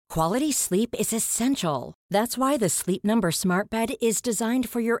Quality sleep is essential. That's why the Sleep Number Smart Bed is designed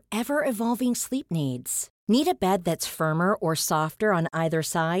for your ever-evolving sleep needs. Need a bed that's firmer or softer on either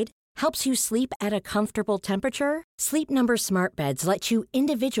side? Helps you sleep at a comfortable temperature? Sleep Number Smart Beds let you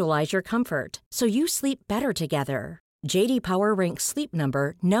individualize your comfort, so you sleep better together. J.D. Power ranks Sleep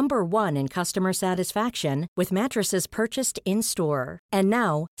Number number 1 in customer satisfaction with mattresses purchased in-store. And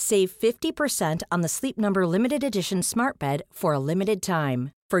now, save 50% on the Sleep Number Limited Edition Smart Bed for a limited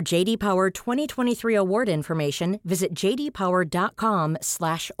time. For J.D. Power 2023 award information, visit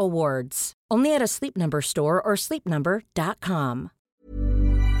jdpower.com/awards. Only at a Sleep Number store or sleepnumber.com.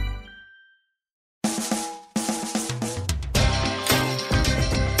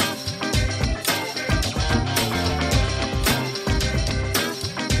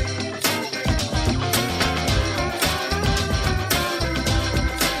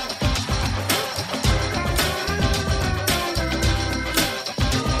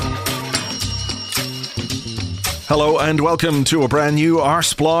 Hello and welcome to a brand new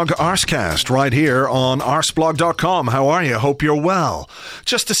Arsblog Arscast right here on arsblog.com. How are you? Hope you're well.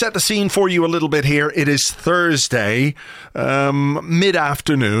 Just to set the scene for you a little bit here, it is Thursday,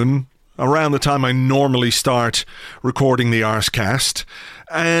 mid-afternoon, around the time I normally start recording the Arscast.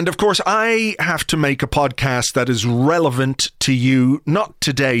 And of course, I have to make a podcast that is relevant to you, not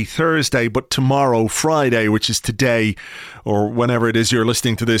today, Thursday, but tomorrow, Friday, which is today, or whenever it is you're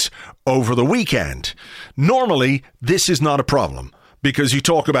listening to this, over the weekend. Normally, this is not a problem, because you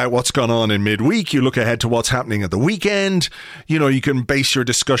talk about what's gone on in midweek, you look ahead to what's happening at the weekend, you know, you can base your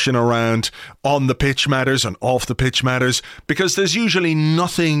discussion around on the pitch matters and off the pitch matters, because there's usually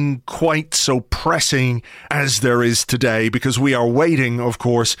nothing quite so pressing as there is today, because we are waiting, of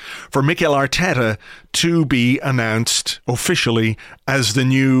course, for Mikel Arteta to be announced officially as the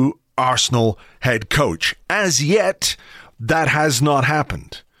new Arsenal head coach. As yet, that has not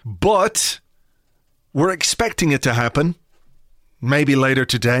happened, but we're expecting it to happen. Maybe later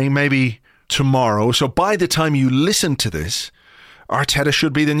today, maybe tomorrow. So by the time you listen to this, Arteta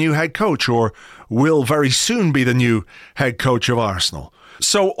should be the new head coach, or will very soon be the new head coach of Arsenal.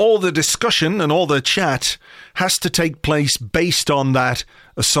 So all the discussion and all the chat has to take place based on that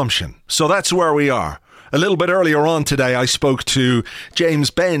assumption. So that's where we are. A little bit earlier on today, I spoke to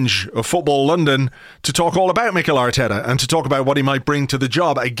James Benge of Football London to talk all about Mikel Arteta and to talk about what he might bring to the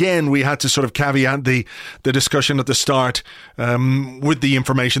job. Again, we had to sort of caveat the discussion at the start with the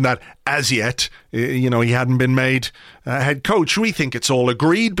information that as yet, he hadn't been made head coach. We think it's all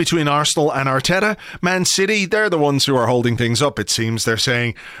agreed between Arsenal and Arteta. Man City, they're the ones who are holding things up, it seems. They're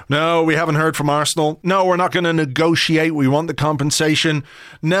saying, no, we haven't heard from Arsenal. No, we're not going to negotiate. We want the compensation.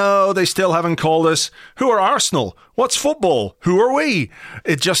 No, they still haven't called us. Who are Arsenal? What's football? Who are we?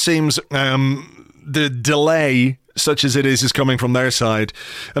 It just seems the delay, such as it is coming from their side.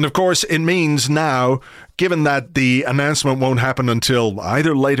 And of course, it means now, given that the announcement won't happen until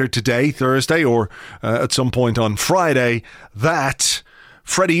either later today, Thursday, or at some point on Friday, that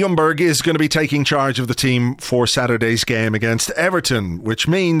Freddie Ljungberg is going to be taking charge of the team for Saturday's game against Everton, which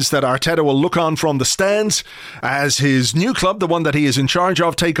means that Arteta will look on from the stands as his new club, the one that he is in charge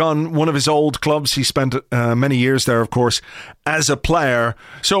of, take on one of his old clubs. He spent many years there, of course, as a player.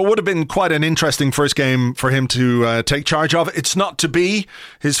 So it would have been quite an interesting first game for him to take charge of. It's not to be.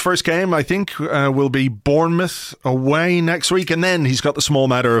 His first game, I think, will be Bournemouth away next week. And then he's got the small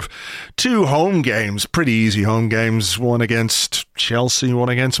matter of 2 home games, pretty easy home games, one against Chelsea, one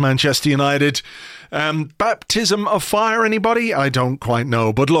against Manchester United. Baptism of fire, anybody? I don't quite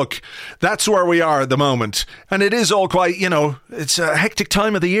know. But look, that's where we are at the moment. And it is all quite, it's a hectic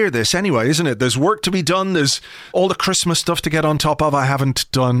time of the year, this anyway, isn't it? There's work to be done. There's all the Christmas stuff to get on top of. I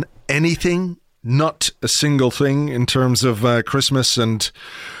haven't done anything, not a single thing in terms of Christmas and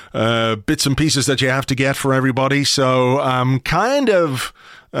bits and pieces that you have to get for everybody. So I'm kind of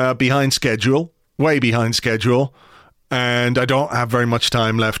behind schedule, way behind schedule. And I don't have very much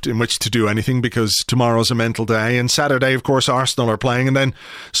time left in which to do anything, because tomorrow's a mental day. And Saturday, of course, Arsenal are playing. And then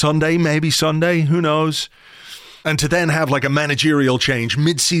Sunday, maybe Sunday, who knows? And to then have like a managerial change,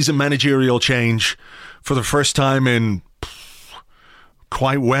 mid-season managerial change for the first time in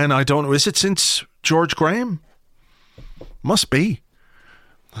quite when, I don't know. Is it since George Graham? Must be.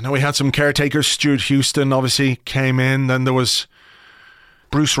 I know we had some caretakers. Stuart Houston obviously came in. Then there was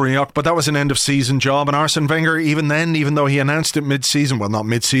Bruce Rioch, but that was an end-of-season job. And Arsene Wenger, even then, even though he announced it mid-season, well, not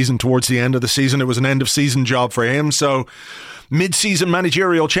mid-season, towards the end of the season, it was an end-of-season job for him. So mid-season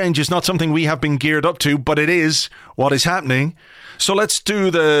managerial change is not something we have been geared up to, but it is what is happening. So let's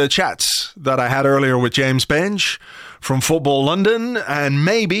do the chats that I had earlier with James Benge from Football London, and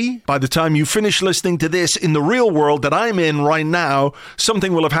maybe by the time you finish listening to this in the real world that I'm in right now,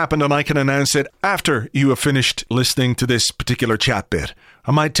 something will have happened and I can announce it after you have finished listening to this particular chat bit.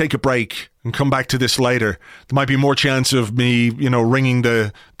 I might take a break and come back to this later. There might be more chance of me, ringing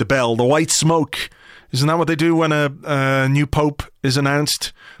the bell, the white smoke. Isn't that what they do when a new pope is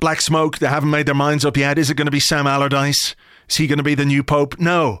announced? Black smoke, they haven't made their minds up yet. Is it going to be Sam Allardyce? Is he going to be the new pope?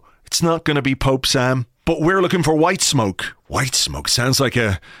 No, it's not going to be Pope Sam. But we're looking for White Smoke. White Smoke sounds like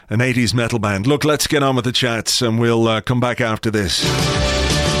an 80s metal band. Look, let's get on with the chats and we'll come back after this.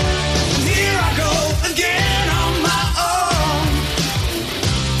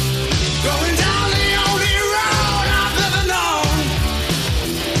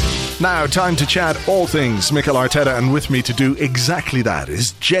 Now, time to chat all things Mikel Arteta, and with me to do exactly that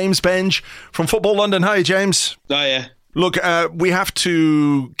is James Benge from Football London. Hi, James. Yeah. Look, we have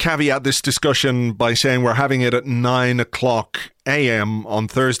to caveat this discussion by saying we're having it at 9 o'clock a.m. on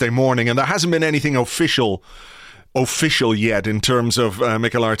Thursday morning, and there hasn't been anything official yet in terms of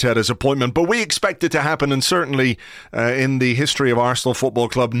Mikel Arteta's appointment, but we expect it to happen, and certainly in the history of Arsenal Football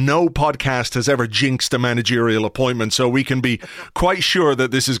Club, no podcast has ever jinxed a managerial appointment, so we can be quite sure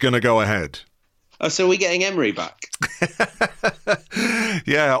that this is going to go ahead. Oh, so are we getting Emery back?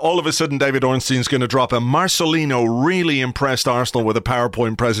 Yeah, all of a sudden David Ornstein's going to drop a Marcelino really impressed Arsenal with a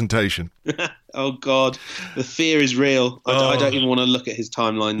PowerPoint presentation. Oh, God. The fear is real. I don't even want to look at his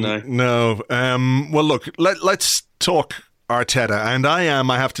timeline now. No. Well, look, let's talk Arteta. And I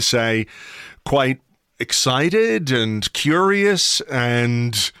have to say, quite excited and curious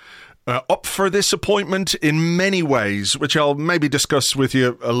and up for this appointment in many ways, which I'll maybe discuss with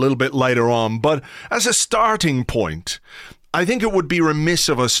you a little bit later on. But as a starting point, I think it would be remiss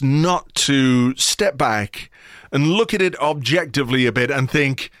of us not to step back and look at it objectively a bit and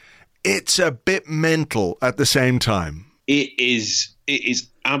think it's a bit mental at the same time. It is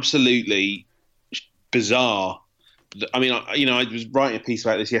absolutely bizarre. I mean, I was writing a piece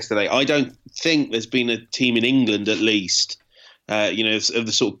about this yesterday. I don't think there's been a team in England, at least, of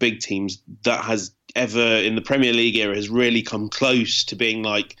the sort of big teams that has ever in the Premier League era has really come close to being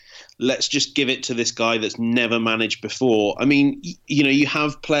like, let's just give it to this guy that's never managed before. I mean, you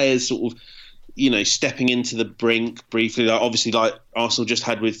have players sort of, stepping into the brink briefly, obviously like Arsenal just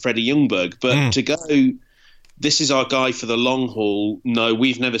had with Freddie Ljungberg, but to go, this is our guy for the long haul. No,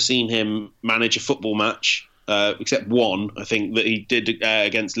 we've never seen him manage a football match, except one, I think, that he did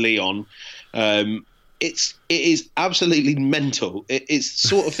against Lyon. It is absolutely mental. It's the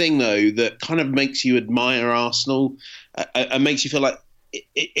sort of thing, though, that kind of makes you admire Arsenal and makes you feel like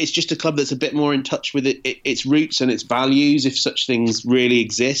it's just a club that's a bit more in touch with its roots and its values, if such things really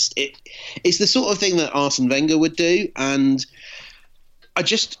exist. It's the sort of thing that Arsene Wenger would do, and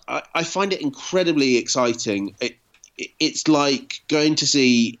I find it incredibly exciting. It's like going to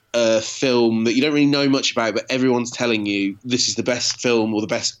see a film that you don't really know much about, but everyone's telling you this is the best film or the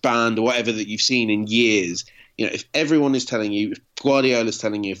best band or whatever that you've seen in years. If everyone is telling you, if Guardiola's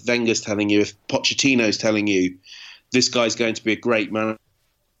telling you, if Wenger's telling you, if Pochettino's telling you, this guy's going to be a great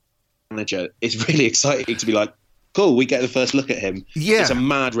manager, it's really exciting to be like, cool, we get the first look at him. Yeah. It's a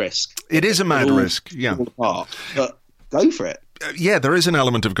mad risk. It is a mad risk, yeah. But go for it. Yeah, there is an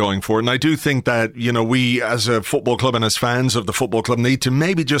element of going for it. And I do think that, we as a football club and as fans of the football club need to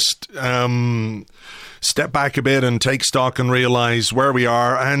maybe just step back a bit and take stock and realise where we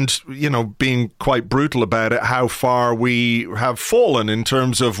are and, being quite brutal about it, how far we have fallen in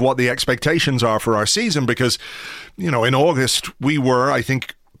terms of what the expectations are for our season. Because, in August, we were, I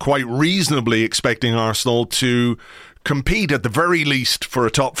think, quite reasonably expecting Arsenal to compete at the very least for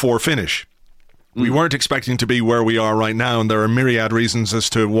a top four finish. We weren't expecting to be where we are right now, and there are myriad reasons as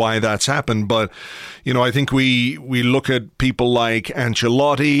to why that's happened. But, I think we look at people like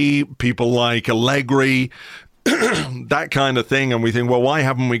Ancelotti, people like Allegri, that kind of thing, and we think, well, why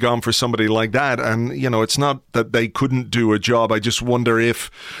haven't we gone for somebody like that? And, it's not that they couldn't do a job. I just wonder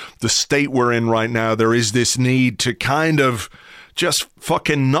if the state we're in right now, there is this need to kind of just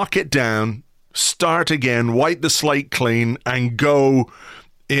fucking knock it down, start again, wipe the slate clean, and go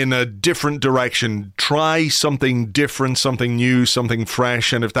in a different direction. Try something different, something new, something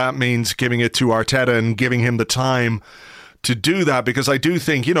fresh. And if that means giving it to Arteta and giving him the time to do that, because I do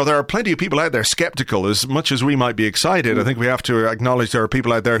think, there are plenty of people out there skeptical. As much as we might be excited, I think we have to acknowledge there are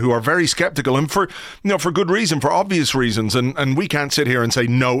people out there who are very skeptical, and for good reason, for obvious reasons. And we can't sit here and say,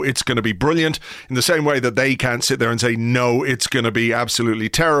 no, it's going to be brilliant, in the same way that they can't sit there and say, no, it's going to be absolutely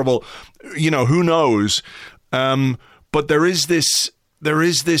terrible. Who knows? But there is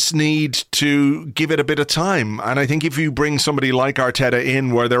this need to give it a bit of time. And I think if you bring somebody like Arteta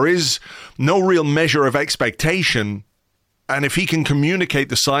in where there is no real measure of expectation And if he can communicate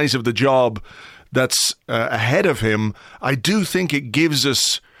the size of the job that's ahead of him, I do think it gives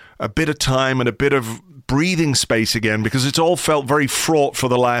us a bit of time and a bit of breathing space again, because it's all felt very fraught for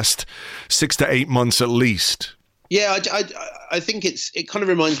the last 6 to 8 months at least. Yeah, I think it kind of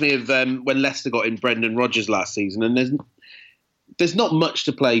reminds me of when Leicester got in Brendan Rodgers last season, and there's not much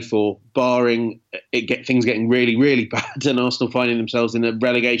to play for, barring things getting really, really bad and Arsenal finding themselves in a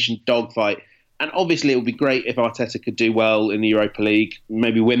relegation dogfight. And obviously, it would be great if Arteta could do well in the Europa League,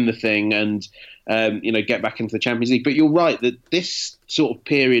 maybe win the thing, and get back into the Champions League. But you're right that this sort of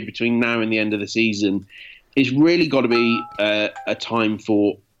period between now and the end of the season is really got to be a time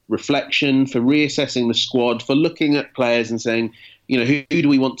for reflection, for reassessing the squad, for looking at players and saying, who do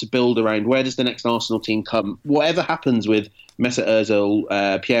we want to build around? Where does the next Arsenal team come? Whatever happens with Mesut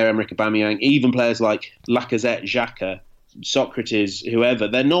Ozil, Pierre-Emerick Aubameyang, even players like Lacazette, Xhaka, Socrates, whoever,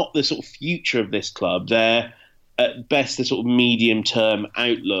 they're not the sort of future of this club. They're at best the sort of medium-term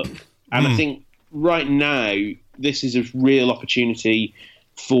outlook. And I think right now, this is a real opportunity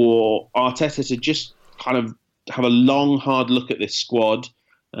for Arteta to just kind of have a long, hard look at this squad,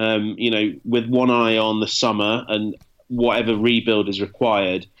 with one eye on the summer and whatever rebuild is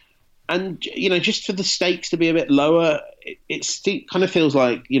required. And, just for the stakes to be a bit lower, it kind of feels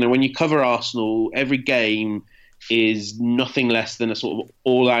like, when you cover Arsenal, every game is nothing less than a sort of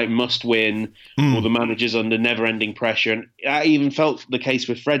all-out must-win, or the manager's under never-ending pressure. And I even felt the case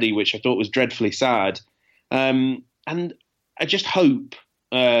with Freddie, which I thought was dreadfully sad. And I just hope,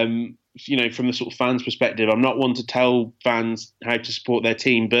 from the sort of fans' perspective, I'm not one to tell fans how to support their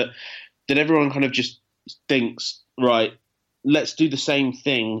team, but that everyone kind of just thinks, right, let's do the same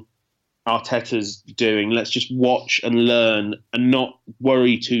thing Arteta's doing. Let's just watch and learn and not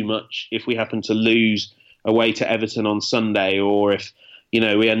worry too much if we happen to lose away to Everton on Sunday, or if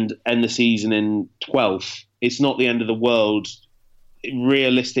we end the season in 12th. It's not the end of the world.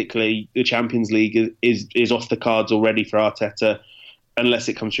 Realistically, the Champions League is off the cards already for Arteta, unless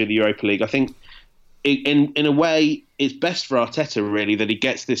it comes through the Europa League. I think in a way it's best for Arteta really that he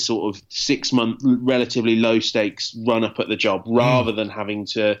gets this sort of 6-month relatively low stakes run up at the job, rather than having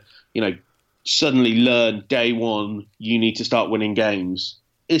to suddenly learn day one you need to start winning games.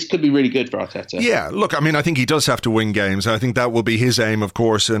 This could be really good for Arteta. Yeah, look, I think he does have to win games. I think that will be his aim, of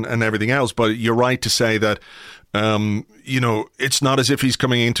course, and everything else. But you're right to say that, it's not as if he's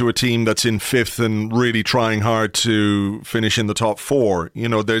coming into a team that's in 5th and really trying hard to finish in the top 4.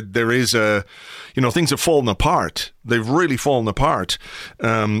 There is things have fallen apart. They've really fallen apart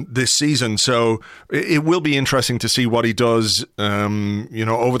this season. So it will be interesting to see what he does,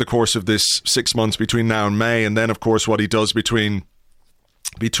 over the course of this 6 months between now and May. And then, of course, what he does between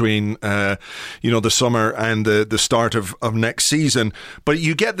the summer and the start of next season. But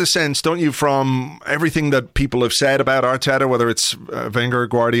you get the sense, don't you, from everything that people have said about Arteta, whether it's Wenger,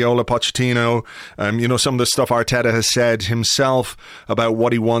 Guardiola, Pochettino, some of the stuff Arteta has said himself about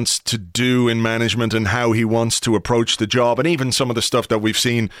what he wants to do in management and how he wants to approach the job, and even some of the stuff that we've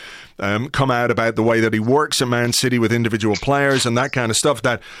seen come out about the way that he works at Man City with individual players and that kind of stuff,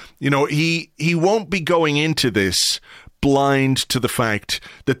 that he won't be going into this blind to the fact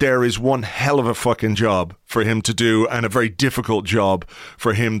that there is one hell of a fucking job for him to do, and a very difficult job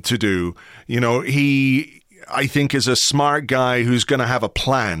for him to do. He, I think, is a smart guy who's going to have a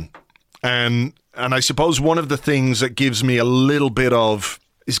plan. And I suppose one of the things that gives me a little bit of,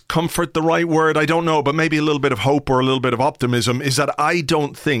 is comfort the right word? I don't know, but maybe a little bit of hope or a little bit of optimism, is that I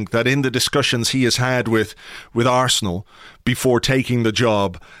don't think that in the discussions he has had with Arsenal before taking the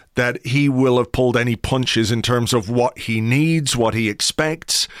job, that he will have pulled any punches in terms of what he needs, what he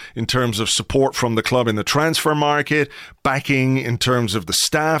expects, in terms of support from the club in the transfer market, backing in terms of the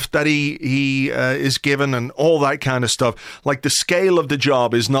staff that he is given, and all that kind of stuff. Like, the scale of the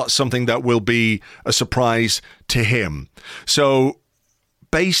job is not something that will be a surprise to him. So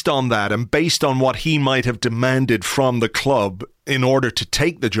based on that, and based on what he might have demanded from the club in order to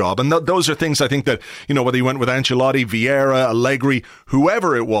take the job, and those are things I think that, whether he went with Ancelotti, Vieira, Allegri,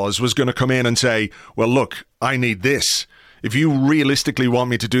 whoever it was going to come in and say, well, look, I need this. If you realistically want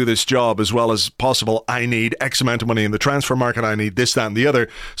me to do this job as well as possible, I need X amount of money in the transfer market, I need this, that, and the other.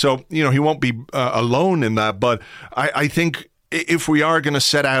 So, he won't be alone in that. But I think if we are going to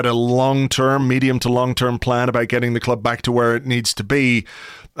set out a long-term, medium to long-term plan about getting the club back to where it needs to be,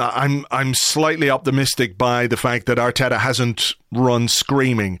 I'm slightly optimistic by the fact that Arteta hasn't run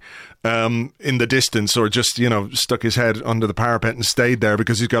screaming in the distance, or just, stuck his head under the parapet and stayed there,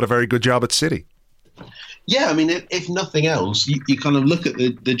 because he's got a very good job at City. Yeah, if nothing else, you kind of look at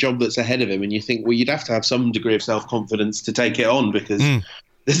the job that's ahead of him and you think, well, you'd have to have some degree of self-confidence to take it on, because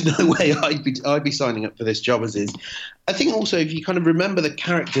there's no way I'd be signing up for this job as is. I think also if you kind of remember the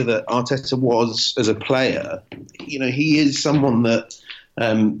character that Arteta was as a player, he is someone that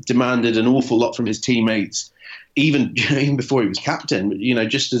demanded an awful lot from his teammates, even before he was captain.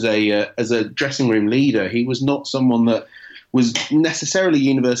 Just as a dressing room leader, he was not someone that was necessarily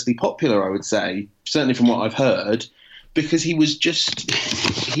universally popular, I would say, certainly from what I've heard, because he was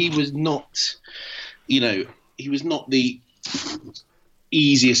not the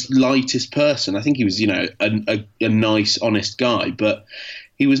easiest, lightest person. I think he was, a nice, honest guy, but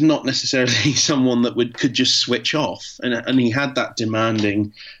he was not necessarily someone that could just switch off, and he had that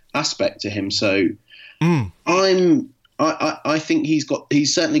demanding aspect to him. So I think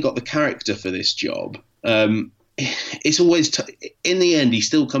he's certainly got the character for this job. It's always in the end, he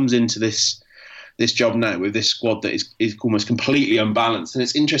still comes into this job now with this squad that is almost completely unbalanced, and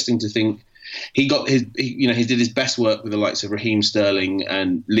it's interesting to think he did his best work with the likes of Raheem Sterling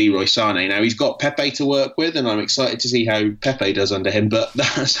and Leroy Sané. Now he's got Pepe to work with, and I'm excited to see how Pepe does under him. But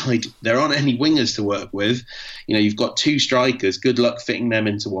that aside, there aren't any wingers to work with. You've got two strikers. Good luck fitting them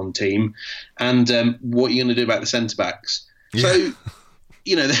into one team. And what are you going to do about the centre backs? Yeah. So,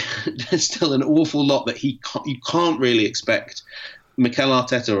 there's still an awful lot that you can't really expect Mikel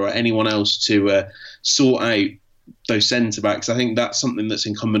Arteta or anyone else to sort out those centre-backs. I think that's something that's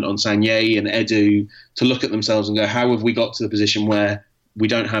incumbent on Sagné and Edu to look at themselves and go, how have we got to the position where we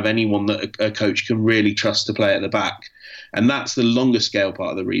don't have anyone that a coach can really trust to play at the back? And that's the longer scale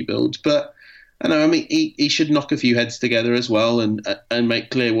part of the rebuild. But he should knock a few heads together as well and make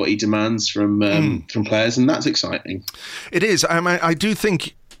clear what he demands from players, and that's exciting. It is. I do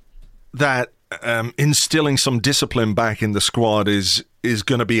think that instilling some discipline back in the squad is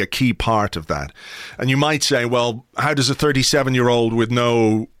going to be a key part of that. And you might say, well, how does a 37-year-old with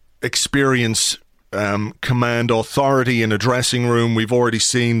no experience command authority in a dressing room? We've already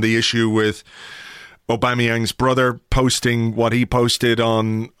seen the issue with Aubameyang's brother posting what he posted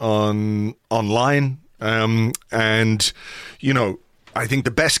online. And, I think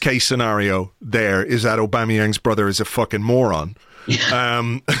the best case scenario there is that Aubameyang's brother is a fucking moron.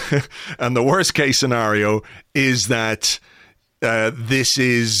 Yeah. And the worst case scenario is that this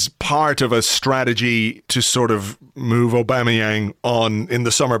is part of a strategy to sort of move Aubameyang on in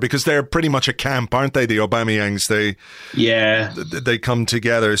the summer, because they're pretty much a camp, aren't they? The Aubameyangs, they come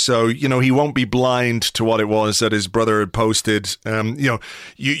together. So, he won't be blind to what it was that his brother had posted.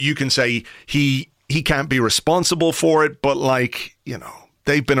 You can say he can't be responsible for it, but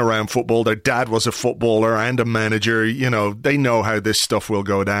they've been around football. Their dad was a footballer and a manager. They know how this stuff will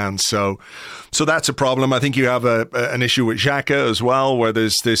go down. So that's a problem. I think you have an issue with Xhaka as well, where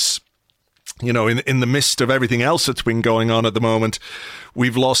there's this, in the midst of everything else that's been going on at the moment,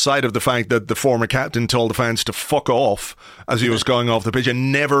 we've lost sight of the fact that the former captain told the fans to fuck off as he was going off the pitch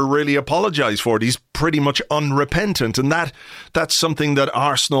and never really apologised for it. He's pretty much unrepentant, and that's something that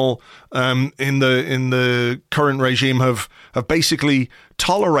Arsenal in the current regime have basically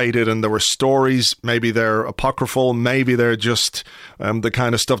tolerated. And there were stories, maybe they're apocryphal, maybe they're just the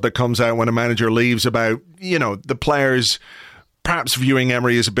kind of stuff that comes out when a manager leaves, about the players perhaps viewing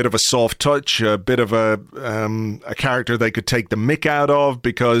Emery as a bit of a soft touch, a bit of a character they could take the mick out of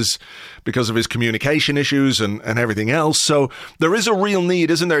because of his communication issues and everything else. So there is a real need,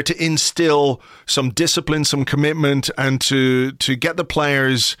 isn't there, to instill some discipline, some commitment, and to get the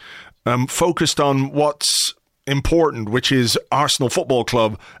players focused on what's important, which is Arsenal Football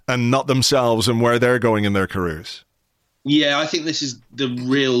Club and not themselves and where they're going in their careers. Yeah, I think this is the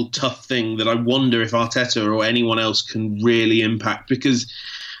real tough thing that I wonder if Arteta or anyone else can really impact, because,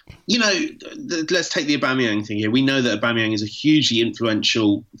 let's take the Aubameyang thing here. We know that Aubameyang is a hugely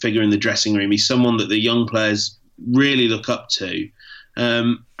influential figure in the dressing room. He's someone that the young players really look up to.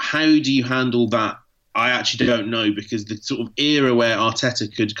 How do you handle that? I actually don't know, because the sort of era where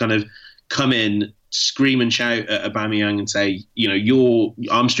Arteta could kind of come in, scream and shout at Aubameyang and say,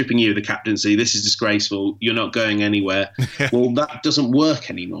 I'm stripping you of the captaincy. This is disgraceful. You're not going anywhere. Well, that doesn't work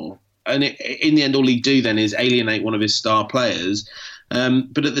anymore. And in the end, all he'd do then is alienate one of his star players.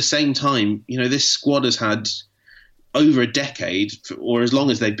 But at the same time, this squad has had over a decade, or as long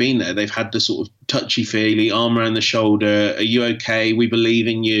as they've been there, they've had the sort of touchy-feely, arm around the shoulder, are you okay? We believe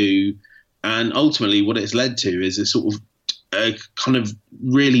in you. And ultimately what it's led to is a sort of a kind of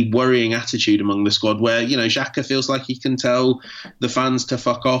really worrying attitude among the squad where, Xhaka feels like he can tell the fans to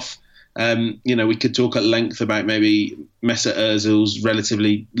fuck off. We could talk at length about maybe Mesut Ozil's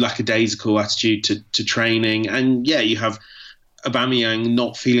relatively lackadaisical attitude to training. And yeah, you have Aubameyang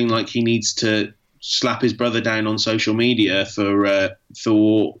not feeling like he needs to slap his brother down on social media for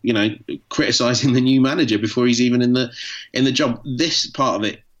criticising the new manager before he's even in the job. This part of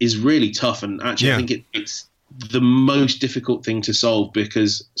it is really tough, and actually I think it's the most difficult thing to solve,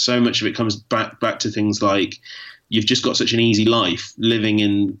 because so much of it comes back to things like you've just got such an easy life living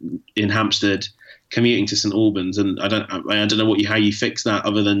in Hampstead, commuting to St Albans, and I don't know how you fix that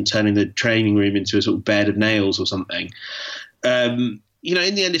other than turning the training room into a sort of bed of nails or something. In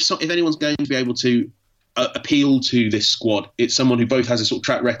the end, if anyone's going to be able to appeal to this squad, it's someone who both has a sort of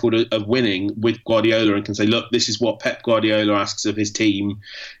track record of winning with Guardiola and can say, look, this is what Pep Guardiola asks of his team.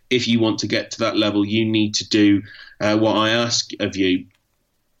 If you want to get to that level, you need to do what I ask of you.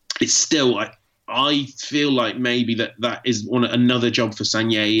 It's still, I feel like maybe that is another job for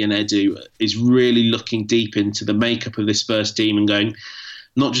Sagnier and Edu, is really looking deep into the makeup of this first team and going,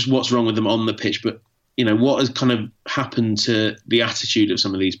 not just what's wrong with them on the pitch, but what has kind of happened to the attitude of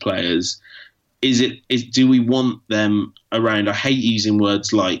some of these players. Do we want them around? I hate using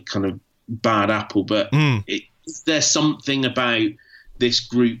words like kind of bad apple, but is there something about this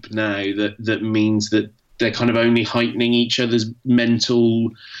group now that means that they're kind of only heightening each other's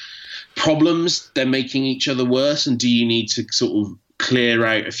mental problems? They're making each other worse, and do you need to sort of clear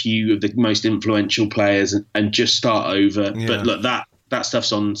out a few of the most influential players and just start over? Yeah. But look, that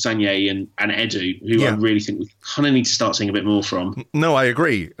stuff's on Sagnier and Edu, who I really think we kind of need to start seeing a bit more from. No, I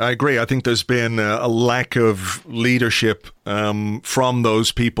agree. I think there's been a lack of leadership from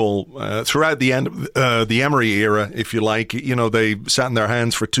those people throughout the end of the Emery era, if you like. They sat in their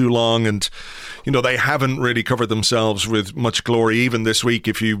hands for too long, and they haven't really covered themselves with much glory. Even this week,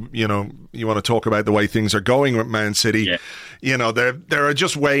 if you want to talk about the way things are going with Man City, there are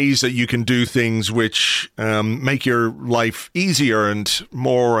just ways that you can do things which make your life easier, and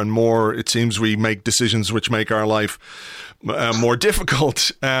more it seems we make decisions which make our life more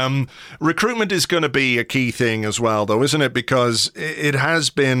difficult. Recruitment is going to be a key thing as well, though, isn't it? Because it has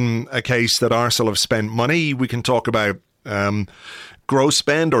been a case that Arsenal have spent money. We can talk about gross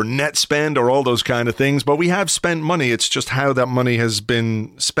spend or net spend or all those kind of things, but we have spent money. It's just how that money has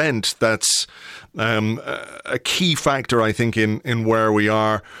been spent that's a key factor, I think, in where we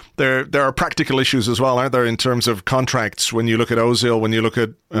are. There are practical issues as well, aren't there, in terms of contracts? When you look at Ozil, when you look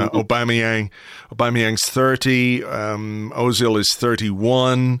at Aubameyang's 30, Ozil is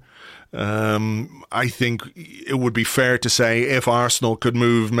 31. I think it would be fair to say if Arsenal could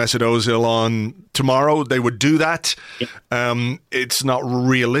move Mesut Ozil on tomorrow, they would do that. Yeah. It's not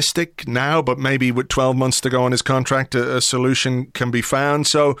realistic now, but maybe with 12 months to go on his contract, a solution can be found.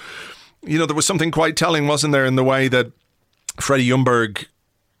 So, there was something quite telling, wasn't there, in the way that Freddie Ljungberg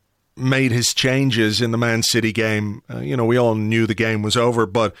made his changes in the Man City game. We all knew the game was over,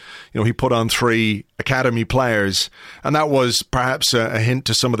 but he put on 3 academy players, and that was perhaps a hint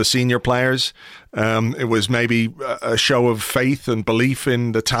to some of the senior players. It was maybe a show of faith and belief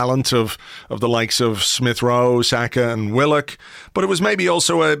in the talent of the likes of Smith Rowe, Saka and Willock, but it was maybe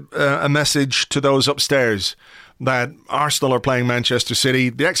also a message to those upstairs that Arsenal are playing Manchester City.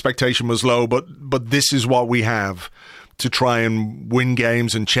 The expectation was low, but this is what we have to try and win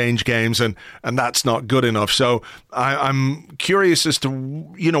games and change games, and that's not good enough. So I'm curious as to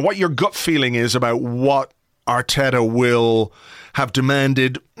what your gut feeling is about what Arteta will have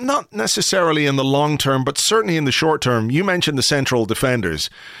demanded, not necessarily in the long term, but certainly in the short term. You mentioned the central defenders.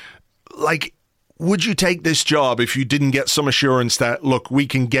 Would you take this job if you didn't get some assurance that, look, we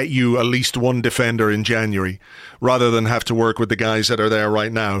can get you at least one defender in January, rather than have to work with the guys that are there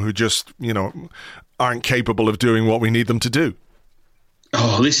right now who just, aren't capable of doing what we need them to do?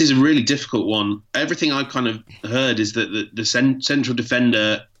 Oh, this is a really difficult one. Everything I've kind of heard is that the central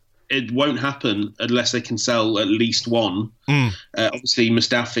defender, it won't happen unless they can sell at least one. Obviously,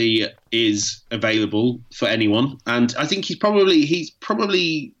 Mustafi is available for anyone, and I think he's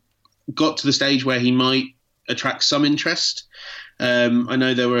probably got to the stage where he might attract some interest. I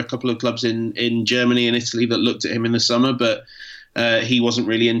know there were a couple of clubs in Germany and Italy that looked at him in the summer, but he wasn't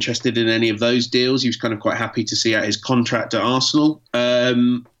really interested in any of those deals. He was kind of quite happy to see out his contract at Arsenal.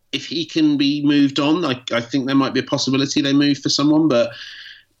 If he can be moved on, I think there might be a possibility they move for someone. But,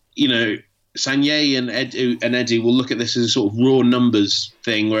 Sagnier and Edu will look at this as a sort of raw numbers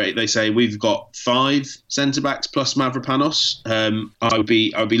thing, where they say we've got 5 centre-backs plus Mavropanos. I would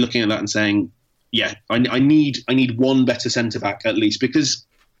be looking at that and saying, yeah, I need one better centre-back at least, because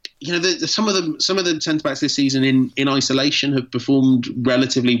some of the centre-backs this season in isolation have performed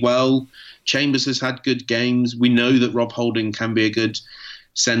relatively well. Chambers has had good games. We know that Rob Holding can be a good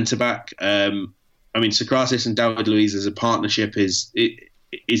centre-back. Sokratis and David Luiz as a partnership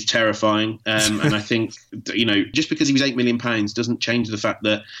is terrifying. And I think, just because he was £8 million doesn't change the fact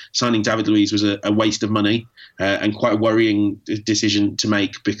that signing David Luiz was a waste of money and quite a worrying decision to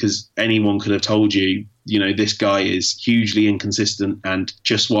make, because anyone could have told you, this guy is hugely inconsistent and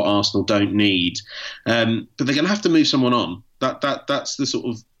just what Arsenal don't need. But they're going to have to move someone on. That's the sort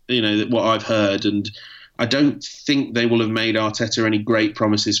of, what I've heard. And I don't think they will have made Arteta any great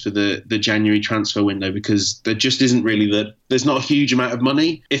promises for the January transfer window, because there just isn't really there's not a huge amount of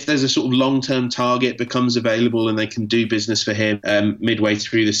money. If there's a sort of long-term target becomes available and they can do business for him midway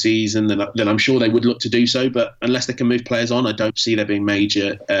through the season, then I'm sure they would look to do so. But unless they can move players on, I don't see there being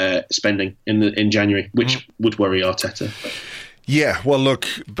major spending in January, which would worry Arteta. Yeah, well, look,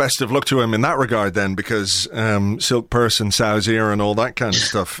 best of luck to him in that regard then, because silk purse and sow's ear and all that kind of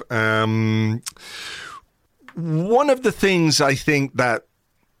stuff. One of the things I think that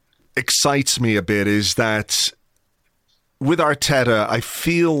excites me a bit is that with Arteta, I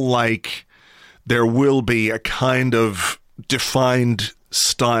feel like there will be a kind of defined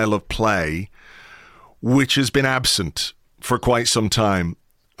style of play which has been absent for quite some time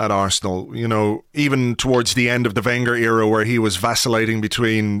at Arsenal. Even towards the end of the Wenger era, where he was vacillating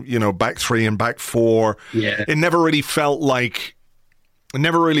between, back three and back four. Yeah. It never really felt like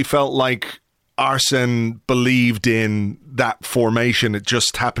Arsene believed in that formation. It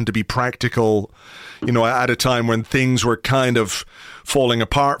just happened to be practical, at a time when things were kind of falling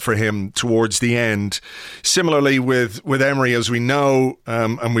apart for him towards the end. Similarly with Emery, as we know,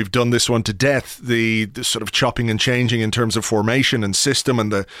 and we've done this one to death, the sort of chopping and changing in terms of formation and system,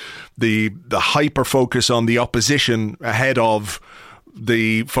 and the hyper focus on the opposition ahead of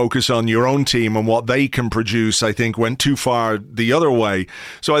the focus on your own team and what they can produce, I think went too far the other way.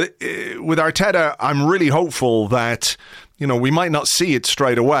 So with Arteta, I'm really hopeful that, we might not see it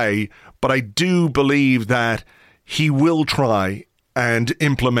straight away, but I do believe that he will try and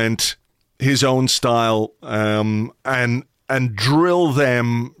implement his own style and drill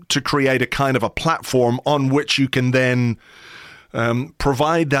them to create a kind of a platform on which you can then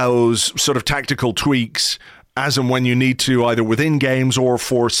provide those sort of tactical tweaks as and when you need to, either within games or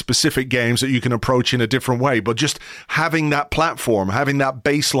for specific games that you can approach in a different way. But just having that platform, having that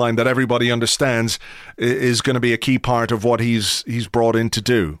baseline that everybody understands is going to be a key part of what he's brought in to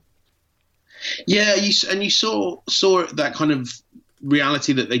do. Yeah, you saw that kind of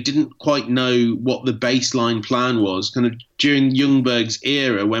reality that they didn't quite know what the baseline plan was, kind of during Ljungberg's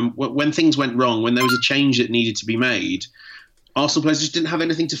era, when things went wrong, when there was a change that needed to be made. Arsenal players just didn't have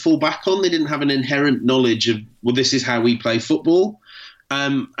anything to fall back on. They didn't have an inherent knowledge of, this is how we play football.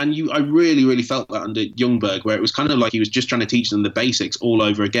 I really, really felt that under Ljungberg, where it was kind of like he was just trying to teach them the basics all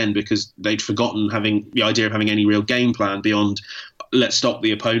over again, because they'd forgotten having the idea of having any real game plan beyond let's stop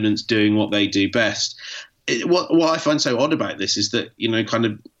the opponents doing what they do best. What I find so odd about this is that, kind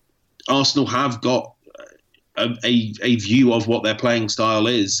of Arsenal have got a view of what their playing style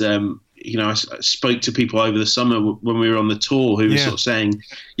is. I spoke to people over the summer when we were on the tour who were sort of saying,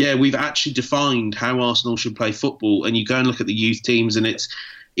 we've actually defined how Arsenal should play football. And you go and look at the youth teams and it's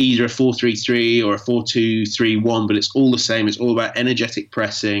either a 4-3-3 or a 4-2-3-1, but it's all the same. It's all about energetic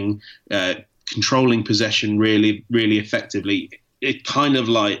pressing, controlling possession really, really effectively. It kind of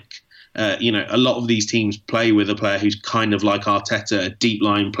like, a lot of these teams play with a player who's kind of like Arteta, a deep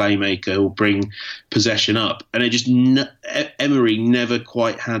line playmaker who'll bring possession up. And it just, Emery never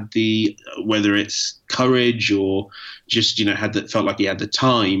quite had whether it's courage or just, felt like he had the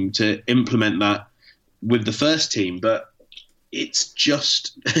time to implement that with the first team. But it's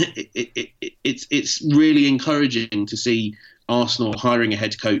just, it's really encouraging to see Arsenal hiring a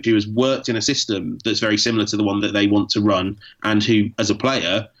head coach who has worked in a system that's very similar to the one that they want to run, and who, as a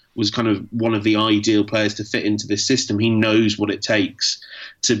player, was kind of one of the ideal players to fit into this system. He knows what it takes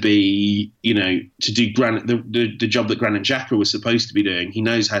to be, to do the job that Granit Xhaka was supposed to be doing. He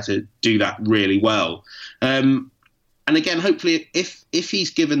knows how to do that really well. And again, hopefully, if he's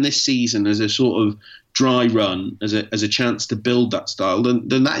given this season as a sort of dry run, as a chance to build that style,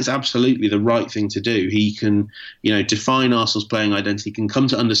 then that is absolutely the right thing to do. He can, define Arsenal's playing identity, can come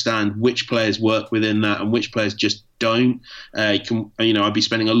to understand which players work within that and which players just don't. I'd be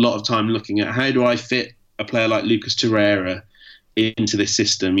spending a lot of time looking at how do I fit a player like Lucas Torreira into this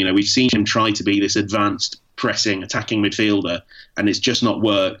system. We've seen him try to be this advanced pressing, attacking midfielder, and it's just not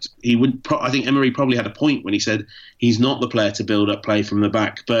worked. I think Emery probably had a point when he said he's not the player to build up play from the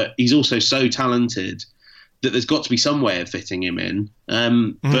back, but he's also so talented that there's got to be some way of fitting him in.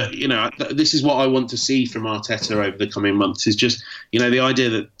 But, this is what I want to see from Arteta over the coming months is just, the idea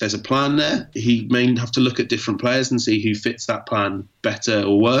that there's a plan there. He may have to look at different players and see who fits that plan better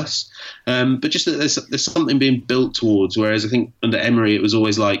or worse. But just that there's something being built towards, whereas I think under Emery it was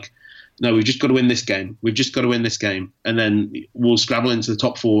always like, no, we've just got to win this game. We've just got to win this game. And then we'll scrabble into the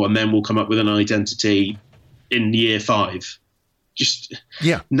top 4 and then we'll come up with an identity in year 5.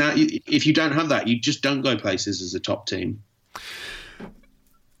 Now, if you don't have that, you just don't go places as a top team.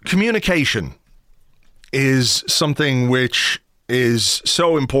 Communication is something which is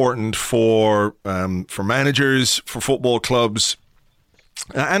so important for managers, for football clubs,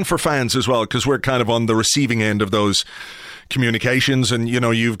 and for fans as well, because we're kind of on the receiving end of those communications. And,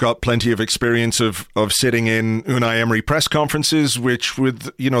 you've got plenty of experience of sitting in Unai Emery press conferences, which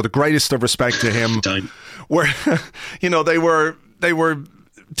with, the greatest of respect to him, where, they were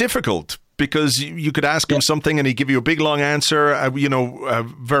difficult because you could ask him something and he'd give you a big, long answer, a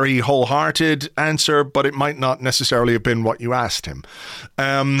very wholehearted answer, but it might not necessarily have been what you asked him.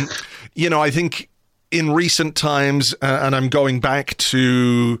 I think in recent times, and I'm going back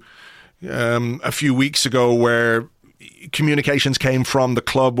to a few weeks ago where communications came from the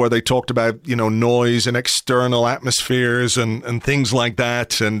club where they talked about, noise and external atmospheres and things like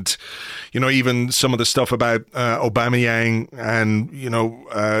that. And, even some of the stuff about Aubameyang and,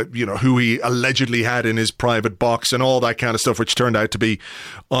 who he allegedly had in his private box and all that kind of stuff, which turned out to be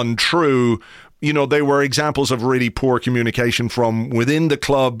untrue. They were examples of really poor communication from within the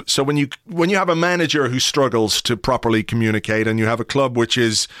club. So when you have a manager who struggles to properly communicate and you have a club which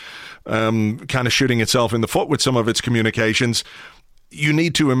is kind of shooting itself in the foot with some of its communications, you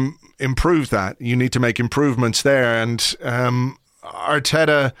need to improve that. You need to make improvements there. And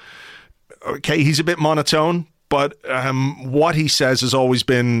Arteta, okay, he's a bit monotone, but what he says has always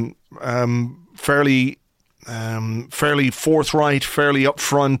been fairly forthright, fairly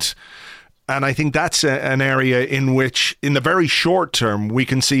upfront. And I think that's an area in which, in the very short term, we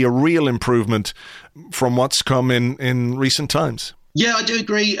can see a real improvement from what's come in recent times. Yeah, I do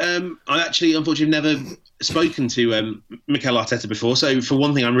agree. I actually, unfortunately, have never spoken to Mikel Arteta before. So, for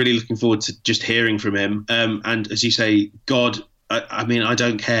one thing, I'm really looking forward to just hearing from him. And as you say, God, I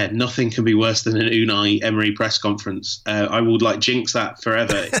don't care. Nothing can be worse than an Unai Emery press conference. I would jinx that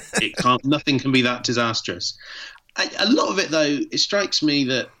forever. Nothing can be that disastrous. A lot of it, though, it strikes me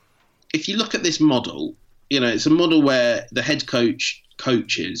that if you look at this model, it's a model where the head coach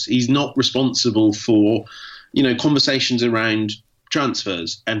coaches. He's not responsible for, conversations around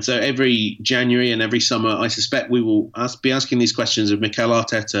transfers. And so every January and every summer, I suspect we will be asking these questions of Mikel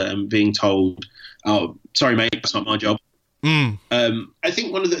Arteta and being told, oh, sorry, mate, that's not my job. I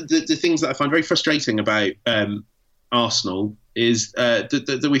think one of the things that I find very frustrating about Arsenal is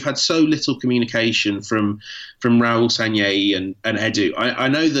that we've had so little communication from Raul Sanllehi and Edu. I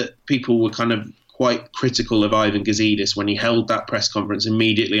know that people were kind of quite critical of Ivan Gazidis when he held that press conference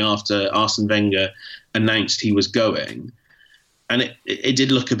immediately after Arsene Wenger announced he was going. And it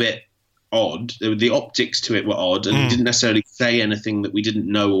did look a bit odd. The optics to it were odd, and he didn't necessarily say anything that we didn't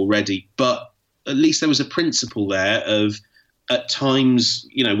know already. But at least there was a principle there of, at times,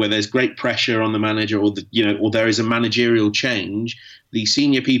 where there's great pressure on the manager, or there is a managerial change, the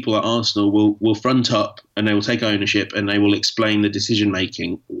senior people at Arsenal will front up and they will take ownership and they will explain the decision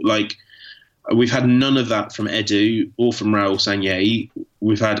making. We've had none of that from Edu or from Raul Sanllehi.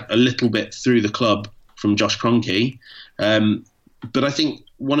 We've had a little bit through the club from Josh Kroenke. But I think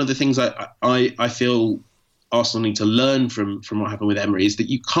one of the things I feel Arsenal need to learn from what happened with Emery is that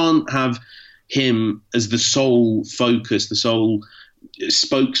you can't have him as the sole focus, the sole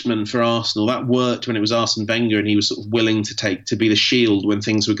spokesman for Arsenal. That worked when it was Arsene Wenger and he was sort of willing to be the shield when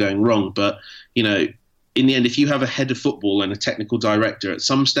things were going wrong. But, in the end, if you have a head of football and a technical director at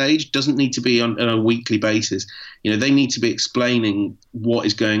some stage, doesn't need to be on a weekly basis. They need to be explaining what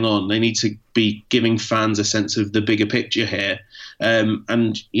is going on. They need to be giving fans a sense of the bigger picture here.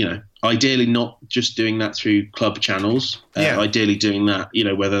 And, ideally not just doing that through club channels. Ideally doing that,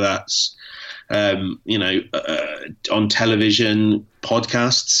 whether that's, on television,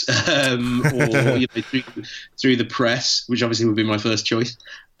 podcasts, or through the press, which obviously would be my first choice.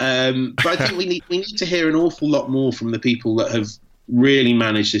 But I think we need to hear an awful lot more from the people that have really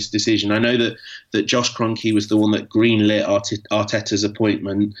managed this decision. I know that Josh Kroenke was the one that greenlit Arteta's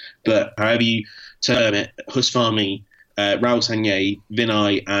appointment, but however you term it, Husfami, Raul Sanllehi,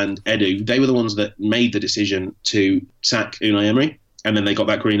 Vinay and Edu, they were the ones that made the decision to sack Unai Emery. And then they got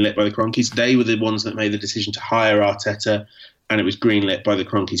that greenlit by the Kroenkes. They were the ones that made the decision to hire Arteta, and it was greenlit by the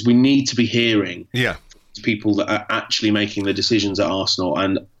Kroenkes. We need to be hearing people that are actually making the decisions at Arsenal.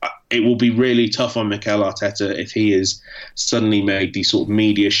 And it will be really tough on Mikel Arteta if he is suddenly made the sort of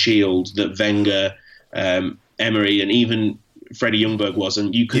media shield that Wenger, Emery, and even Freddie Ljungberg was.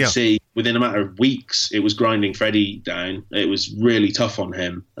 And you could see within a matter of weeks, it was grinding Freddie down. It was really tough on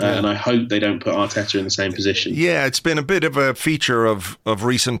him. And I hope they don't put Arteta in the same position. Yeah, it's been a bit of a feature of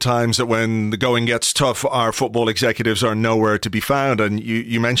recent times that when the going gets tough, our football executives are nowhere to be found. And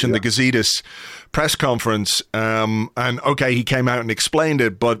you mentioned the Gazidis press conference. And okay, he came out and explained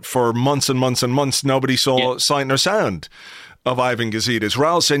it, but for months and months and months, nobody saw sight nor sound of Ivan Gazidis.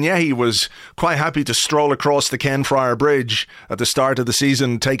 Raul Sanllehi was quite happy to stroll across the Ken Fryer Bridge at the start of the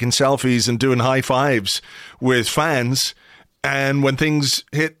season, taking selfies and doing high fives with fans. And when things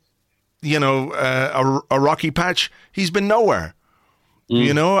hit, a rocky patch, he's been nowhere.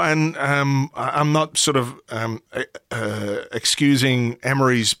 And I'm not sort of excusing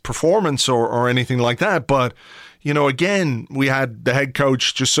Emery's performance or anything like that. But, again, we had the head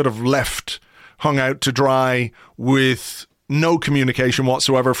coach just sort of hung out to dry with no communication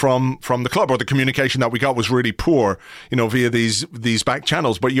whatsoever from the club, or the communication that we got was really poor, via these back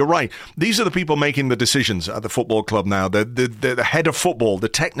channels. But you're right. These are the people making the decisions at the football club now. The head of football, the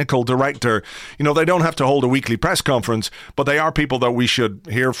technical director, they don't have to hold a weekly press conference, but they are people that we should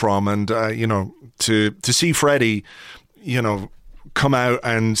hear from. And, to see Freddie, come out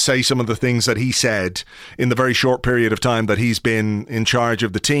and say some of the things that he said in the very short period of time that he's been in charge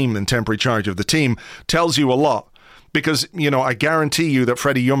of the team, in temporary charge of the team, tells you a lot. Because, I guarantee you that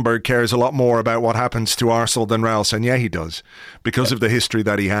Freddie Ljungberg cares a lot more about what happens to Arsenal than Raul Sanllehi does, because of the history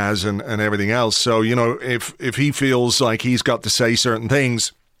that he has and everything else. So, if he feels like he's got to say certain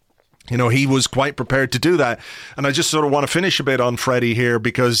things, he was quite prepared to do that. And I just sort of want to finish a bit on Freddie here,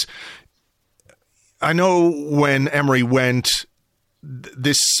 because I know when Emery went,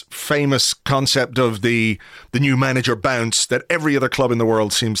 this famous concept of the new manager bounce that every other club in the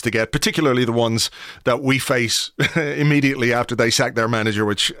world seems to get, particularly the ones that we face immediately after they sack their manager,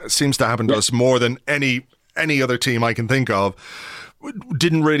 which seems to happen to us more than any other team I can think of,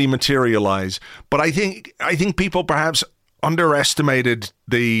 didn't really materialize. But I think people perhaps underestimated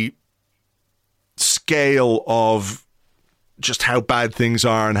the scale of just how bad things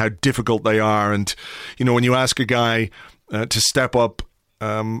are and how difficult they are. And, when you ask a guy to step up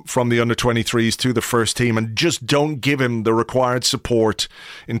from the under-23s to the first team and just don't give him the required support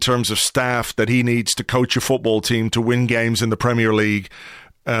in terms of staff that he needs to coach a football team to win games in the Premier League,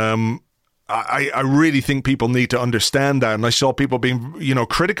 I really think people need to understand that. And I saw people being,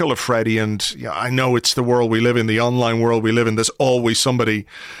 critical of Freddie. And I know it's the world we live in, the online world we live in. There's always somebody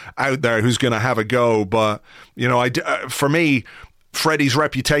out there who's going to have a go. But, for me, Freddie's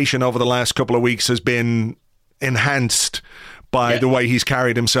reputation over the last couple of weeks has been enhanced by the way he's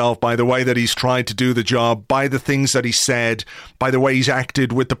carried himself, by the way that he's tried to do the job, by the things that he said, by the way he's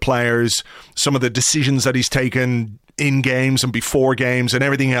acted with the players, some of the decisions that he's taken in games and before games and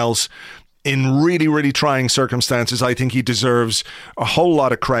everything else. In really, really trying circumstances, I think he deserves a whole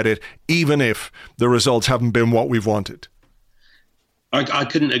lot of credit, even if the results haven't been what we've wanted. I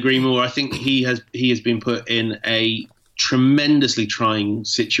couldn't agree more. I think he has been put in a tremendously trying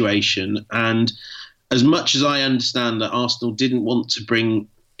situation, and as much as I understand that Arsenal didn't want to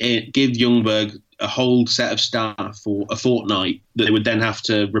give Ljungberg a whole set of staff for a fortnight that they would then have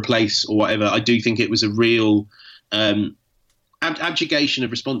to replace or whatever, I do think it was a real abjugation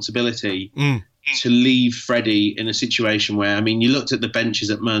of responsibility to leave Freddie in a situation where, you looked at the benches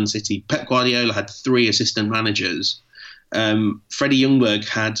at Man City. Pep Guardiola had 3 assistant managers. Freddie Ljungberg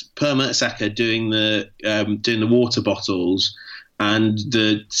had Per Mertesacker doing the water bottles, and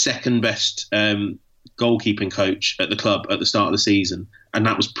the second best goalkeeping coach at the club at the start of the season, and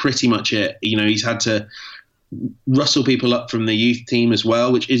that was pretty much it. He's had to rustle people up from the youth team as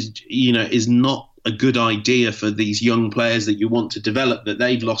well, which is not a good idea for these young players that you want to develop, that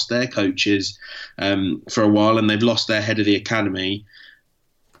they've lost their coaches for a while, and they've lost their head of the academy.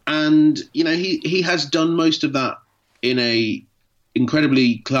 And he has done most of that in a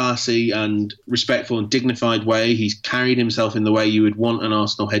incredibly classy and respectful and dignified way. He's carried himself in the way you would want an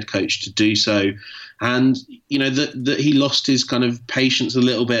Arsenal head coach to do so. And, that he lost his kind of patience a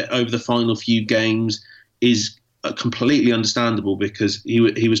little bit over the final few games is completely understandable, because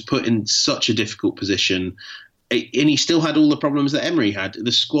he was put in such a difficult position. And he still had all the problems that Emery had.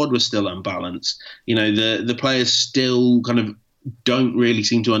 The squad was still unbalanced. The players still kind of don't really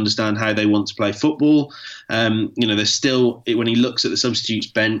seem to understand how they want to play football. There's still, when he looks at the substitutes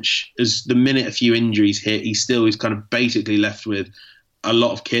bench, as the minute a few injuries hit, he still is kind of basically left with a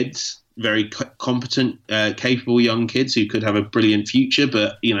lot of kids, very competent, capable young kids who could have a brilliant future,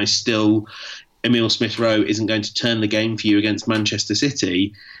 but still Emile Smith-Rowe isn't going to turn the game for you against Manchester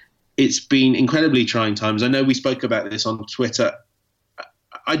City. it's been incredibly trying times. I know we spoke about this on Twitter.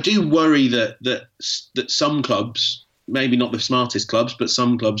 I do worry that some clubs, maybe not the smartest clubs, but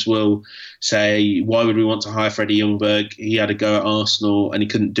some clubs will say, why would we want to hire Freddie Ljungberg? He had a go at Arsenal and he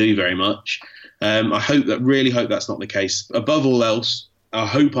couldn't do very much. Really hope that's not the case. Above all else, I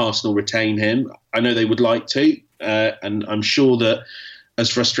hope Arsenal retain him. I know they would like to, and I'm sure that as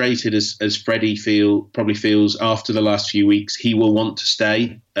frustrated as Freddie probably feels after the last few weeks, he will want to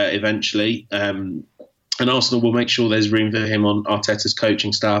stay eventually. And Arsenal will make sure there's room for him on Arteta's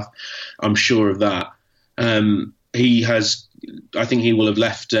coaching staff. I'm sure of that. I think he will have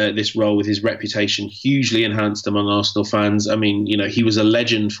left this role with his reputation hugely enhanced among Arsenal fans. I mean, he was a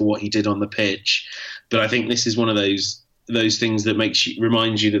legend for what he did on the pitch, but I think this is one of those things that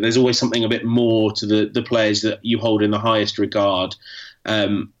reminds you that there's always something a bit more to the players that you hold in the highest regard.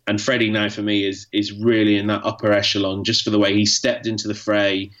 And Freddie now for me is really in that upper echelon, just for the way he stepped into the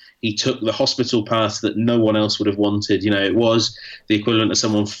fray. He took the hospital path that no one else would have wanted. It was the equivalent of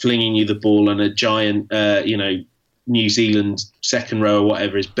someone flinging you the ball and a giant, New Zealand second row or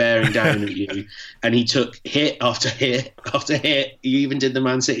whatever is bearing down at you, and he took hit after hit after hit. He even did the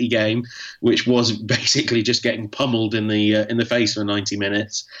Man City game, which was basically just getting pummeled in the face for 90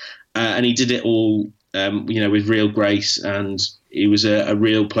 minutes, and he did it all, with real grace, and it was a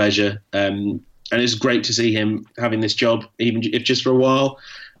real pleasure. And it's great to see him having this job, even if just for a while.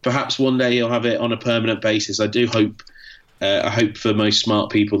 Perhaps one day he'll have it on a permanent basis. I do hope. I hope for most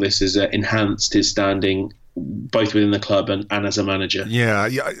smart people this has enhanced his standing, both within the club and as a manager. Yeah.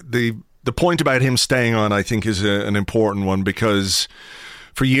 The point about him staying on, I think, is an important one, because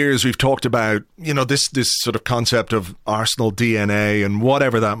for years we've talked about, this sort of concept of Arsenal DNA and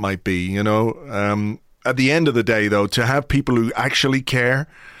whatever that might be. At the end of the day, though, to have people who actually care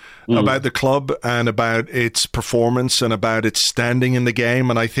about the club and about its performance and about its standing in the game.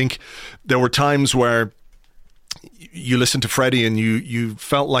 And I think there were times where you listened to Freddie and you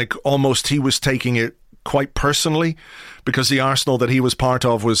felt like almost he was taking it quite personally, because the Arsenal that he was part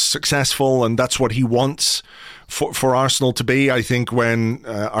of was successful, and that's what he wants for Arsenal to be. I think when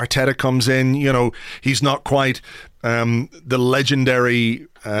Arteta comes in, he's not quite the legendary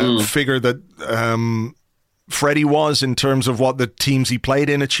figure that Freddie was in terms of what the teams he played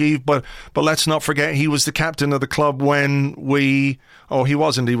in achieved, but let's not forget he was the captain of the club when it was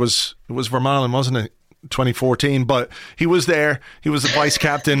Vermaelen, wasn't it? 2014, but he was there. He was the vice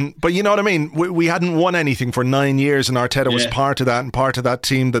captain. But you know what I mean? We hadn't won anything for 9 years, and Arteta was part of that, and part of that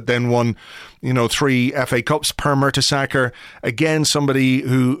team that then won, 3 FA Cups. Per Mertesacker, again, somebody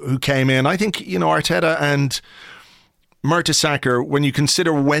who came in. I think, Arteta and Mertesacker, when you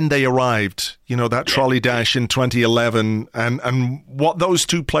consider when they arrived, that trolley dash in 2011, and what those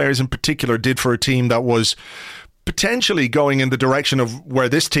two players in particular did for a team that was potentially going in the direction of where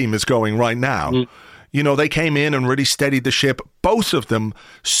this team is going right now. They came in and really steadied the ship. Both of them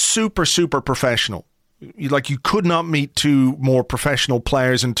super, super professional. You could not meet two more professional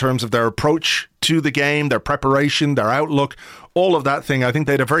players in terms of their approach to the game, their preparation, their outlook, all of that thing. I think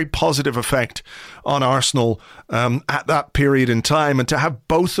they had a very positive effect on Arsenal at that period in time. And to have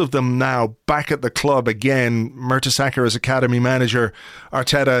both of them now back at the club again, Mertesacker as academy manager,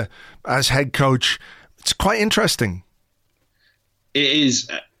 Arteta as head coach, it's quite interesting. It is.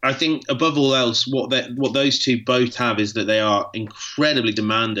 I think above all else, what those two both have is that they are incredibly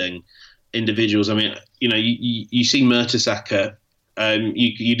demanding individuals. I mean, you see Mertesacker,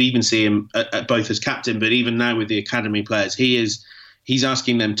 you'd even see him at both as captain, but even now with the academy players, he's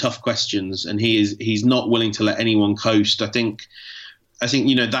asking them tough questions, and he's not willing to let anyone coast. I think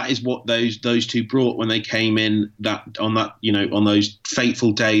that is what those two brought when they came in on those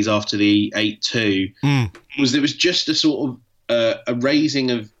fateful days after the 8-2. It was just a sort of a raising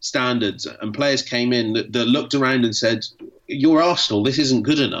of standards, and players came in that looked around and said, "You're Arsenal. This isn't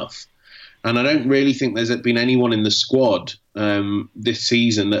good enough." And I don't really think there's been anyone in the squad this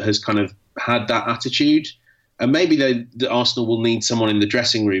season that has kind of had that attitude. And maybe the Arsenal will need someone in the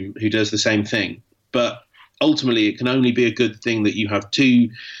dressing room who does the same thing. But ultimately, it can only be a good thing that you have two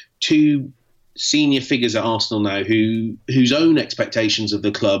senior figures at Arsenal now whose own expectations of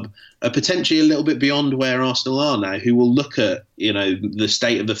the club are potentially a little bit beyond where Arsenal are now, who will look at the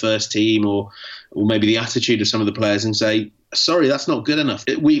state of the first team or maybe the attitude of some of the players and say, sorry, that's not good enough.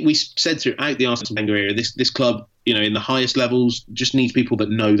 We said throughout the Arsene Wenger era, this club, in the highest levels, just needs people that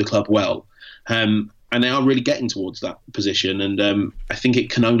know the club well. And they are really getting towards that position. And I think it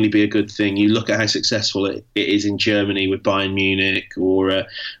can only be a good thing. You look at how successful it is in Germany with Bayern Munich or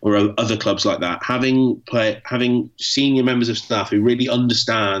other clubs like that. Having senior members of staff who really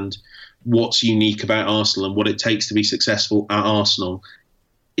understand what's unique about Arsenal and what it takes to be successful at Arsenal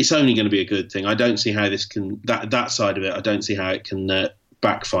it's only going to be a good thing. I don't see how this can, that side of it, I don't see how it can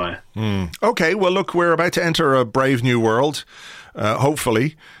backfire. Okay, well, look, we're about to enter a brave new world,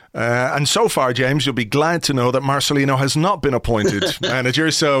 hopefully. And so far, James, you'll be glad to know that Marcelino has not been appointed manager.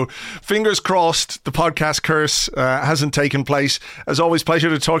 So fingers crossed the podcast curse hasn't taken place. As always, pleasure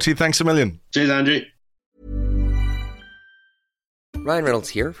to talk to you. Thanks a million. Cheers, Andrew. Ryan Reynolds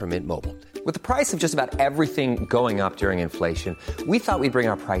here from Mint Mobile. With the price of just about everything going up during inflation, we thought we'd bring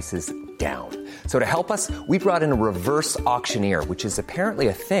our prices down. So to help us, we brought in a reverse auctioneer, which is apparently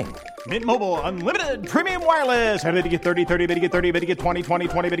a thing. Mint Mobile Unlimited Premium Wireless. How to get 30, 30, bit to get 30, bit to get 20, 20,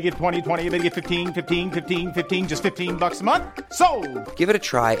 20, bit to get 20, 20, bit to get 15, 15, 15, 15, just $15 a month? Sold! Give it a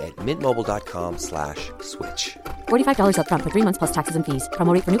try at mintmobile.com/switch. $45 up front for 3 months plus taxes and fees.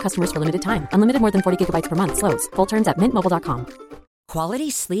 Promo rate for new customers for limited time. Unlimited more than 40 gigabytes per month. Slows full terms at mintmobile.com. Quality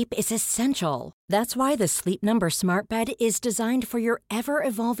sleep is essential. That's why the Sleep Number Smart Bed is designed for your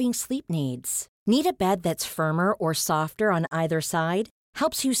ever-evolving sleep needs. Need a bed that's firmer or softer on either side?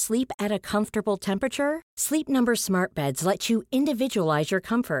 Helps you sleep at a comfortable temperature? Sleep Number Smart Beds let you individualize your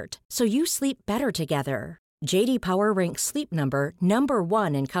comfort, so you sleep better together. J.D. Power ranks Sleep Number number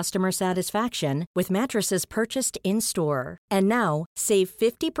 1 in customer satisfaction with mattresses purchased in-store. And now, save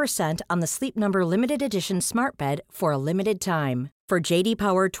 50% on the Sleep Number Limited Edition Smart Bed for a limited time. For J.D.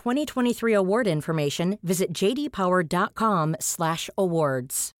 Power 2023 award information, visit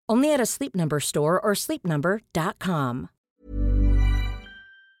jdpower.com/awards. Only at a Sleep Number store or sleepnumber.com.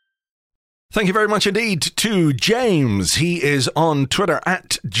 Thank you very much indeed to James. He is on Twitter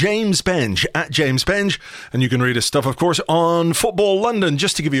at James Benge, and you can read his stuff, of course, on Football London.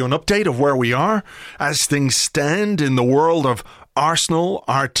 Just to give you an update of where we are as things stand in the world of Arsenal,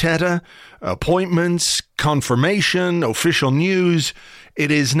 Arteta, appointments, confirmation, official news.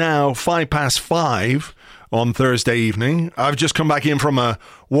 It is now 5:05 on Thursday evening. I've just come back in from a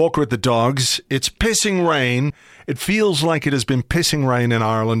walk with the dogs. It's pissing rain. It feels like it has been pissing rain in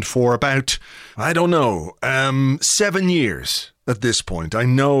Ireland for about, 7 years at this point. I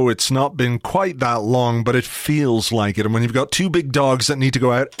know it's not been quite that long, but it feels like it. And when you've got two big dogs that need to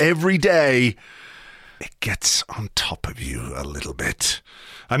go out every day, it gets on top of you a little bit.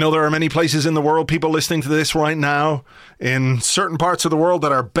 I know there are many places in the world, people listening to this right now, in certain parts of the world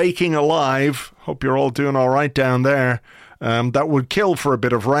that are baking alive. Hope you're all doing all right down there. That would kill for a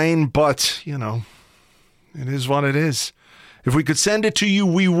bit of rain, but, it is what it is. If we could send it to you,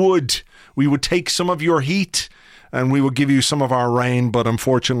 we would. We would take some of your heat and we would give you some of our rain, but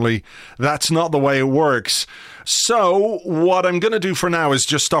unfortunately, that's not the way it works. So what I'm going to do for now is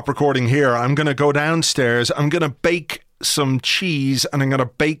just stop recording here. I'm going to go downstairs. I'm going to bake some cheese and I'm going to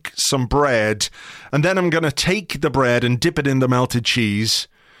bake some bread. And then I'm going to take the bread and dip it in the melted cheese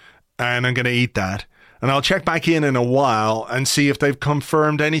and I'm going to eat that. And I'll check back in a while and see if they've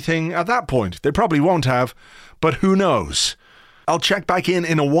confirmed anything at that point. They probably won't have, but who knows? I'll check back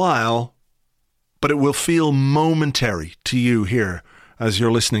in a while, but it will feel momentary to you here as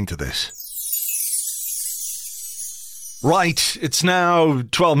you're listening to this. Right, it's now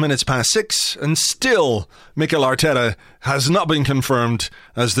 12 minutes past 6, and still Mikel Arteta has not been confirmed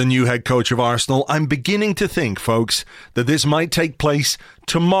as the new head coach of Arsenal. I'm beginning to think, folks, that this might take place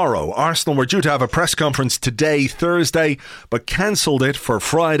tomorrow. Arsenal were due to have a press conference today, Thursday, but cancelled it for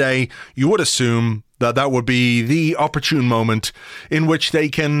Friday. You would assume that that would be the opportune moment in which they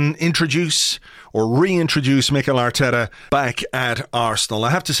can introduce or reintroduce Mikel Arteta back at Arsenal. I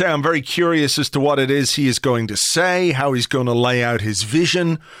have to say I'm very curious as to what it is he is going to say, how he's going to lay out his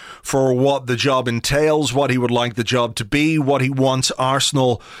vision for what the job entails, what he would like the job to be, what he wants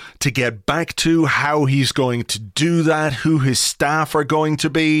Arsenal to get back to, how he's going to do that, who his staff are going to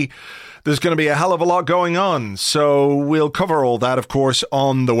be. There's going to be a hell of a lot going on, so we'll cover all that, of course,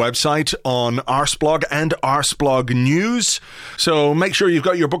 on the website, on Arsblog and Arsblog News. So make sure you've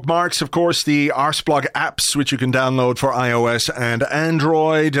got your bookmarks, of course, the Arsblog apps, which you can download for iOS and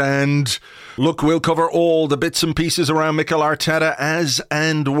Android. And look, we'll cover all the bits and pieces around Mikel Arteta as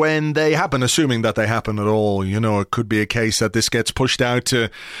and when they happen, assuming that they happen at all. You know, it could be a case that this gets pushed out to,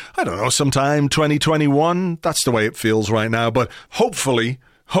 sometime 2021. That's the way it feels right now, but hopefully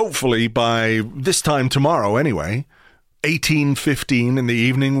by this time tomorrow anyway, 18:15 in the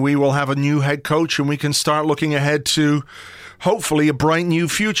evening, we will have a new head coach and we can start looking ahead to hopefully a bright new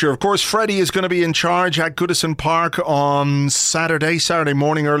future. Of course, Freddie is going to be in charge at Goodison Park on Saturday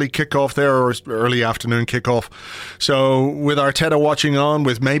morning, early kickoff there, or early afternoon kickoff. So with Arteta watching on,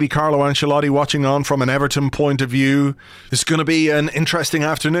 with maybe Carlo Ancelotti watching on from an Everton point of view, it's going to be an interesting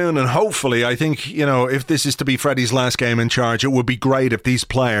afternoon. And hopefully, I think, if this is to be Freddie's last game in charge, it would be great if these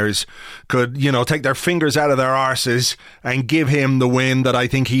players could, take their fingers out of their arses and give him the win that I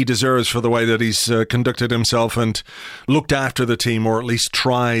think he deserves for the way that he's conducted himself and looked after the team, or at least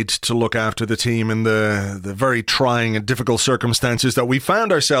tried to look after the team in the very trying and difficult circumstances that we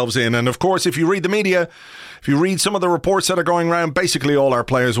found ourselves in. And of course, if you read the media, if you read some of the reports that are going around, basically all our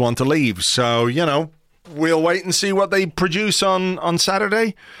players want to leave. So, you know, we'll wait and see what they produce on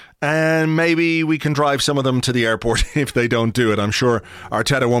Saturday. And maybe we can drive some of them to the airport if they don't do it. I'm sure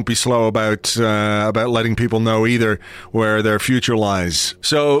Arteta won't be slow about letting people know either where their future lies.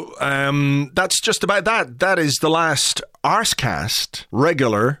 So that's just about that. That is the last Arsecast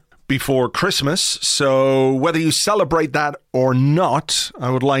regular before Christmas. So whether you celebrate that or not,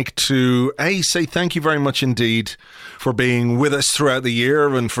 I would like to say thank you very much indeed for being with us throughout the year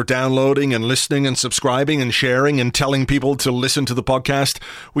and for downloading and listening and subscribing and sharing and telling people to listen to the podcast.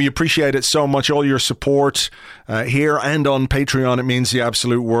 We appreciate it so much, all your support here and on Patreon. It means the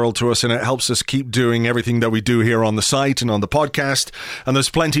absolute world to us, and it helps us keep doing everything that we do here on the site and on the podcast, and there's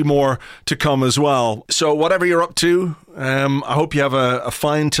plenty more to come as well. So whatever you're up to, I hope you have a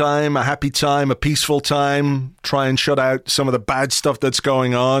fine time, a happy time, a peaceful time. Try and shut out some of the bad stuff that's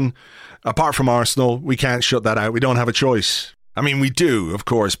going on. Apart from Arsenal, we can't shut that out. We don't have a choice. I mean, we do, of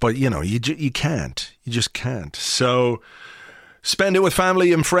course, but, you know, you can't. You just can't. So spend it with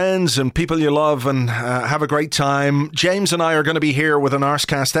family and friends and people you love, and have a great time. James and I are going to be here with an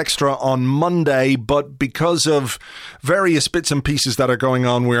Arsecast Extra on Monday, but because of various bits and pieces that are going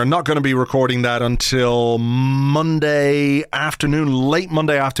on, we are not going to be recording that until Monday afternoon, late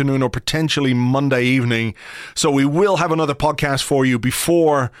Monday afternoon, or potentially Monday evening. So we will have another podcast for you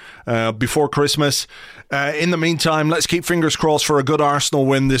before Christmas. In the meantime, let's keep fingers crossed for a good Arsenal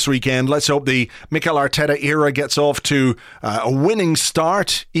win this weekend. Let's hope the Mikel Arteta era gets off to a winning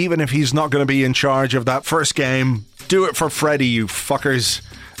start, even if he's not going to be in charge of that first game. Do it for Freddie, you fuckers.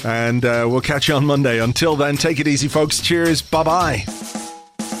 And we'll catch you on Monday. Until then, take it easy, folks. Cheers. Bye-bye.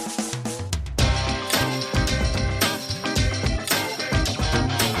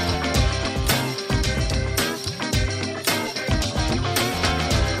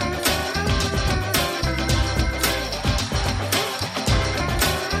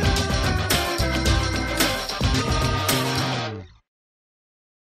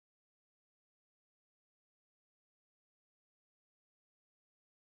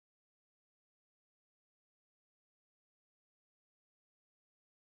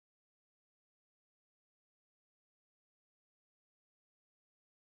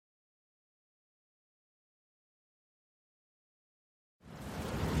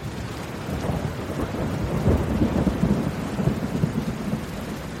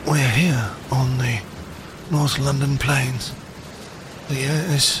 We're here on the North London plains. The year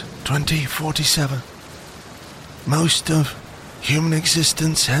is 2047. Most of human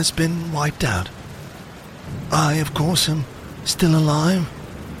existence has been wiped out. I, of course, am still alive,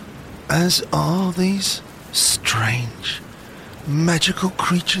 as are these strange, magical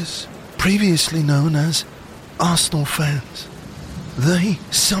creatures previously known as Arsenal fans. They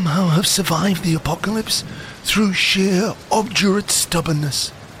somehow have survived the apocalypse through sheer obdurate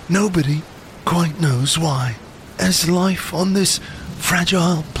stubbornness. Nobody quite knows why. As life on this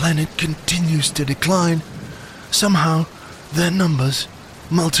fragile planet continues to decline, somehow their numbers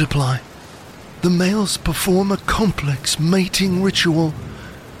multiply. The males perform a complex mating ritual,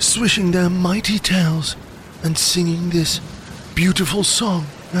 swishing their mighty tails and singing this beautiful song,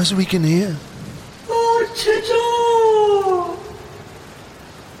 as we can hear. Arteta!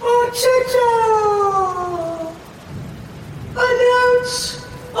 Arteta! Announce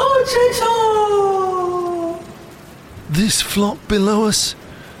Arteta! This flock below us,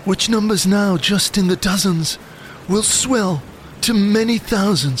 which numbers now just in the dozens, will swell to many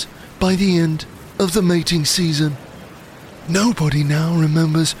thousands by the end of the mating season. Nobody now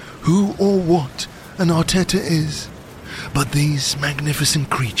remembers who or what an Arteta is, but these magnificent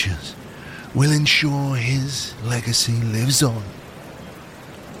creatures will ensure his legacy lives on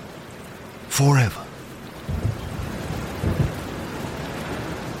forever.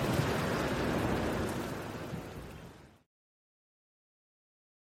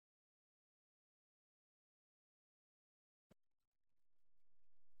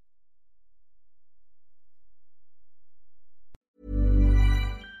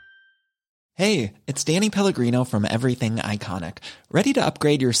 Hey, it's Danny Pellegrino from Everything Iconic. Ready to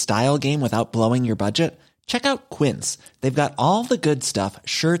upgrade your style game without blowing your budget? Check out Quince. They've got all the good stuff,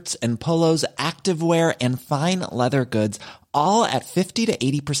 shirts and polos, activewear, and fine leather goods, all at 50 to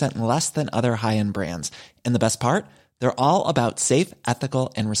 80% less than other high-end brands. And the best part? They're all about safe,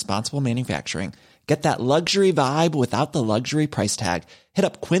 ethical, and responsible manufacturing. Get that luxury vibe without the luxury price tag. Hit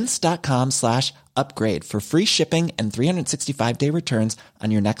up quince.com/upgrade for free shipping and 365-day returns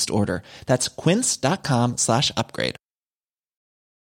on your next order. That's quince.com/upgrade.